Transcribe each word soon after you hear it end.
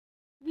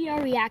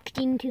are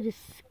reacting to the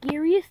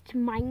scariest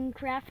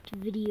Minecraft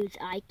videos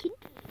I can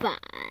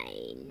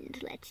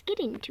find. Let's get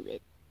into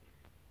it.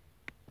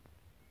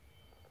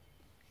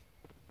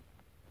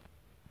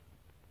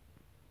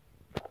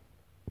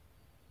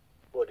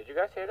 Whoa, did you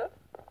guys hear that?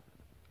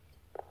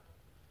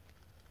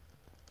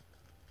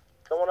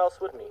 Someone else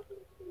with me.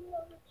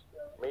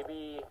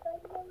 Maybe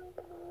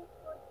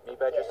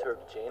I just heard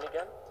Jane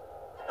again?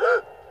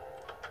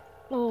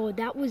 Oh,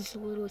 that was a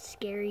little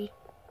scary.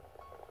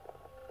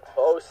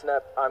 Oh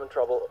snap, I'm in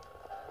trouble.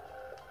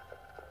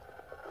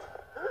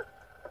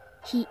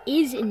 He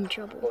is in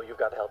trouble. Oh, you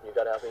gotta help me,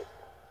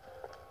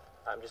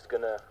 I'm just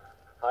gonna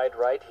hide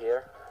right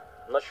here.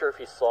 I'm not sure if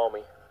he saw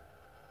me.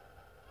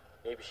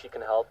 Maybe she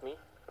can help me.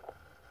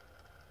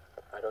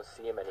 I don't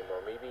see him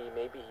anymore. Maybe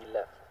he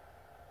left.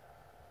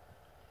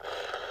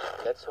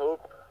 Let's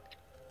hope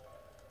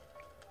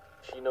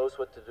she knows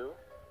what to do.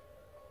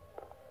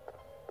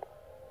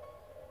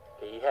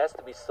 Okay, he has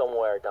to be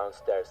somewhere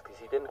downstairs because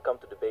he didn't come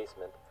to the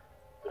basement.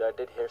 But I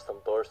did hear some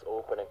doors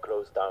open and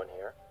close down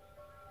here.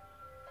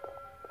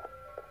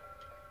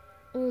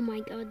 Oh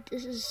my god,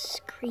 this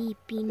is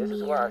creepy. This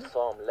is where I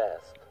saw him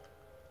last.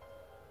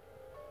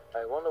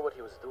 I wonder what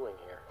he was doing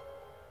here.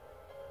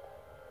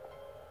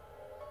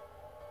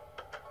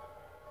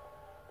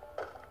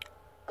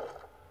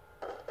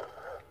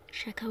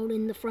 Check out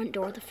in the front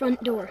door, What's...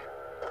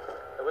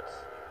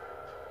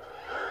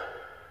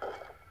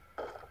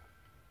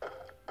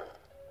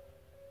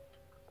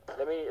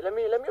 Let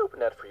me open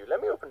that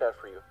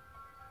for you.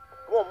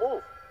 Come on,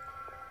 move.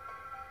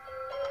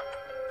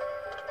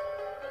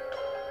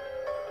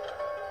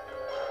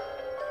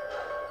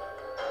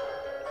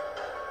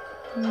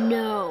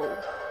 No.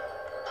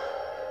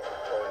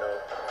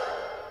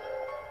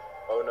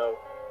 Oh no.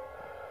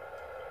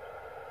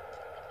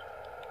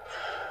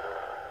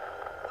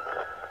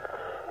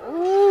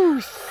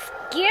 Ooh,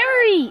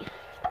 scary.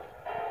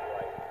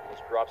 Right.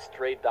 Just drop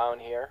straight down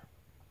here.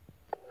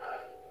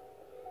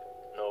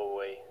 No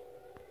way.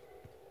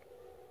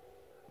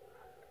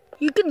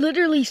 You could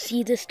literally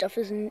see this stuff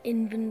as an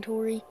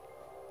inventory.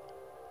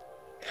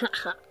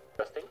 Haha.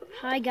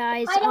 Hi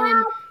guys,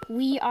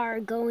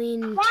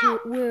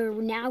 we're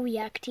now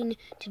reacting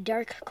to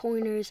Dark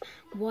Corners,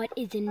 What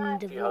is in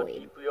the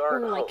Void.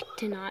 Or like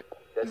to not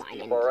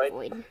mine in the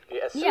void. Okay,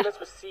 as soon as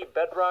we see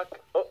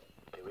bedrock... Oh,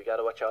 okay, we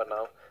gotta watch out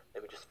now.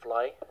 Let me just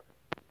fly.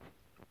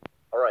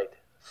 Alright,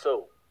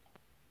 so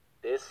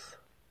this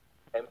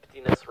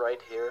emptiness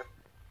right here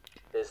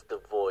is the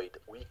void.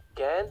 We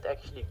can't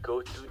actually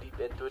go too deep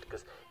into it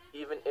because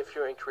even if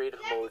you're in creative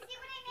mode,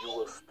 you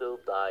will still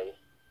die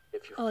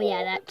if you fall. Oh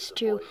yeah, that's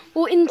true. Void.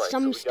 Well, in Right,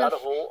 some so stuff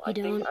you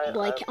don't.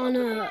 Like on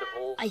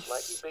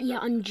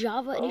on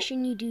Java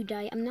Edition you do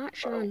die. I'm not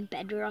sure on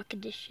Bedrock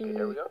Edition. Okay,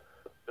 there we go.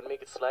 Gonna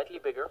make it slightly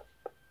bigger.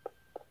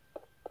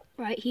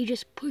 Right, he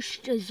just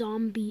pushed a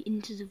zombie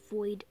into the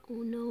void.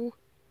 Oh no.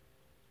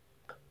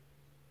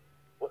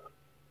 What?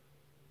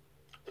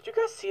 Did you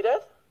guys see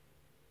that?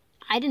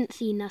 I didn't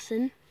see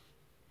nothing.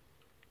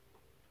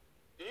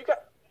 Did you guys...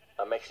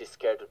 I'm actually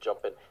scared to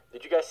jump in.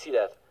 Did you guys see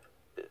that?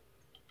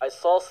 I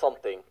saw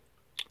something.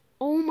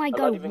 Oh my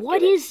god,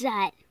 what is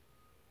that?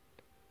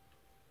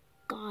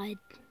 God.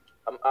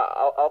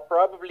 I'll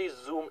probably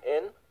zoom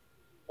in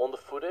on the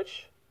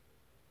footage.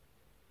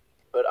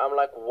 But I'm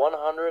like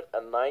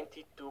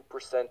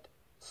 192%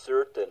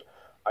 certain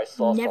I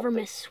saw Never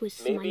something. mess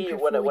with Maybe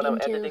Minecraft when I'm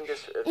editing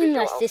this video,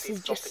 unless I'll this see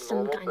is just something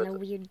some normal, kind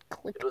of weird it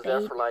was there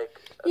clickbait. for like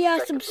Yeah,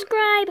 second or two.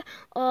 subscribe.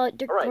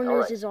 Dark Corners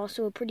alright. is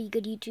also a pretty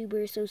good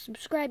YouTuber, so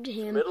subscribe to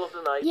him. Middle of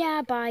the night.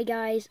 Yeah, bye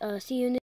guys. See you in the